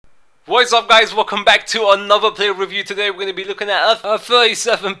What's up guys, welcome back to another player review. Today we're going to be looking at a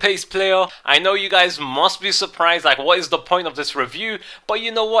 37 pace player. I know you guys must be surprised, like what is the point of this review? But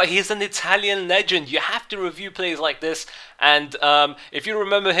you know what, he's an Italian legend. You have to review players like this. And if you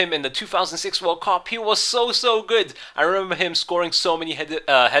remember him in the 2006 World Cup, he was so good. I remember him scoring so many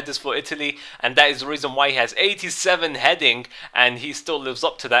headers for Italy, and that is the reason why he has 87 heading, and he still lives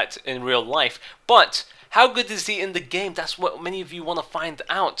up to that in real life. But how good is he in the game? That's what many of you want to find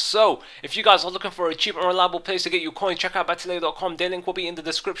out. So, if you guys are looking for a cheap and reliable place to get your coin, check out battleague.com. Their link will be in the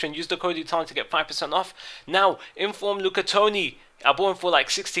description. Use the code ITANI to get 5% off. Now, inform LUCA TONI. I bought him for like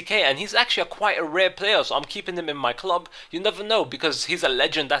 60k, and he's actually quite a rare player, so I'm keeping him in my club. You never know, because he's a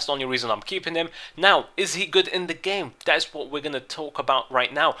legend. That's the only reason I'm keeping him. Now, is he good in the game? That's what we're going to talk about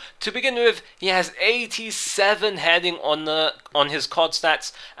right now. To begin with, he has 87 heading on his card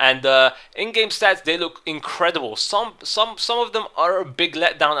stats, and in-game stats, they look incredible. Some of them are a big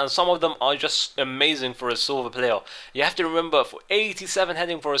letdown, and some of them are just amazing for a silver player. You have to remember, for 87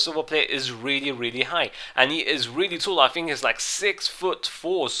 heading for a silver player is really high, and he is really tall. I think he's like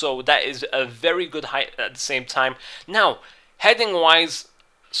 6'4", so that is a very good height at the same time. Now, heading wise,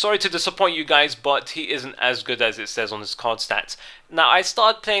 sorry to disappoint you guys, but he isn't as good as it says on his card stats. Now, I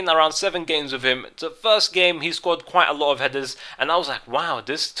started playing around 7 games with him. The first game, he scored quite a lot of headers, and I was like, wow,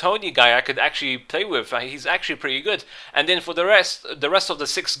 this Tony guy I could actually play with. He's actually pretty good. And then for the rest of the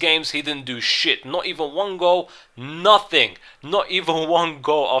 6 games, he didn't do shit. Not even one goal, nothing. Not even one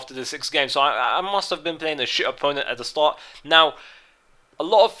goal after the 6 games. So I must have been playing a shit opponent at the start. Now, a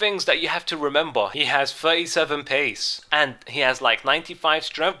lot of things that you have to remember. He has 37 pace, and he has like 95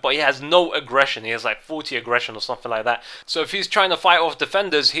 strength, but he has no aggression. He has like 40 aggression or something like that. So if he's trying to fight off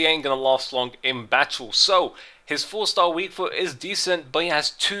defenders, he ain't gonna last long in battle. So his 4-star weak foot is decent, but he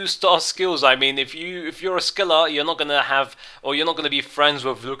has 2-star skills. I mean, if you're a skiller, you're not gonna be friends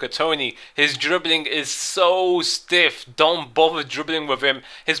with LUCA TONI. His dribbling is so stiff. Don't bother dribbling with him.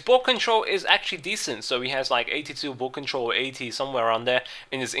 His ball control is actually decent. So he has like 82 ball control, or 80, somewhere around there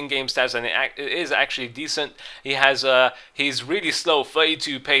in his in-game stats, and it is actually decent. He has he's really slow,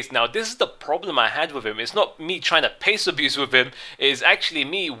 32 pace. Now this is the problem I had with him. It's not me trying to pace abuse with him. It's actually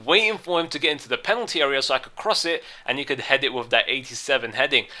me waiting for him to get into the penalty area so I could cross it, and you could head it with that 87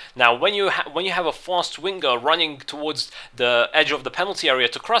 heading. Now when you have a fast winger running towards the edge of the penalty area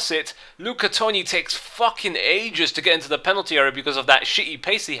to cross it, LUCA TONI takes fucking ages to get into the penalty area because of that shitty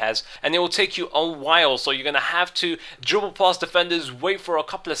pace he has, and it will take you a while. So you're gonna have to dribble past defenders, wait for a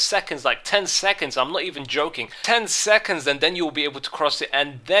couple of seconds, like 10 seconds, I'm not even joking, 10 seconds, and then you'll be able to cross it,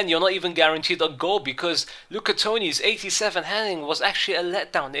 and then you're not even guaranteed a goal, because LUCA TONI's 87 heading was actually a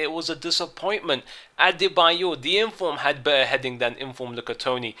letdown. It was a disappointment. Adebayo, the inform, had better heading than inform LUCA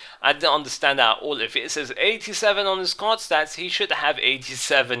TONI. I didn't understand that at all. If it says 87 on his card stats, he should have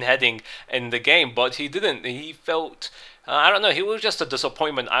 87 heading in the game, but he didn't. He felt, I don't know, he was just a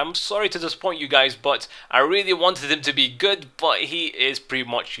disappointment. I'm sorry to disappoint you guys, but I really wanted him to be good, but he is pretty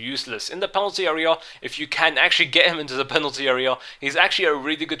much useless. In the penalty area, if you can actually get him into the penalty area, he's actually a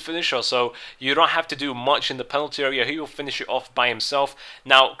really good finisher, so you don't have to do much in the penalty area. He will finish it off by himself.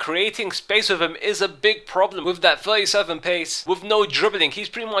 Now, creating space with him is a big problem. With that 37 pace, with no dribbling, he's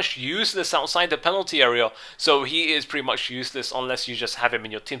pretty much useless outside the penalty area, so he is pretty much useless unless you just have him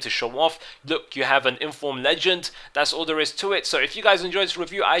in your team to show off. Look, you have an inform legend. That's all there is to it. So if you guys enjoyed this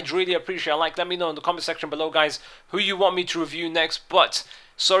review, I'd really appreciate a like. Let me know in the comment section below, guys, who you want me to review next. But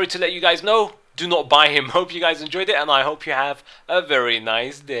sorry to let you guys know, do not buy him. Hope you guys enjoyed it, and I hope you have a very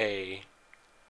nice day.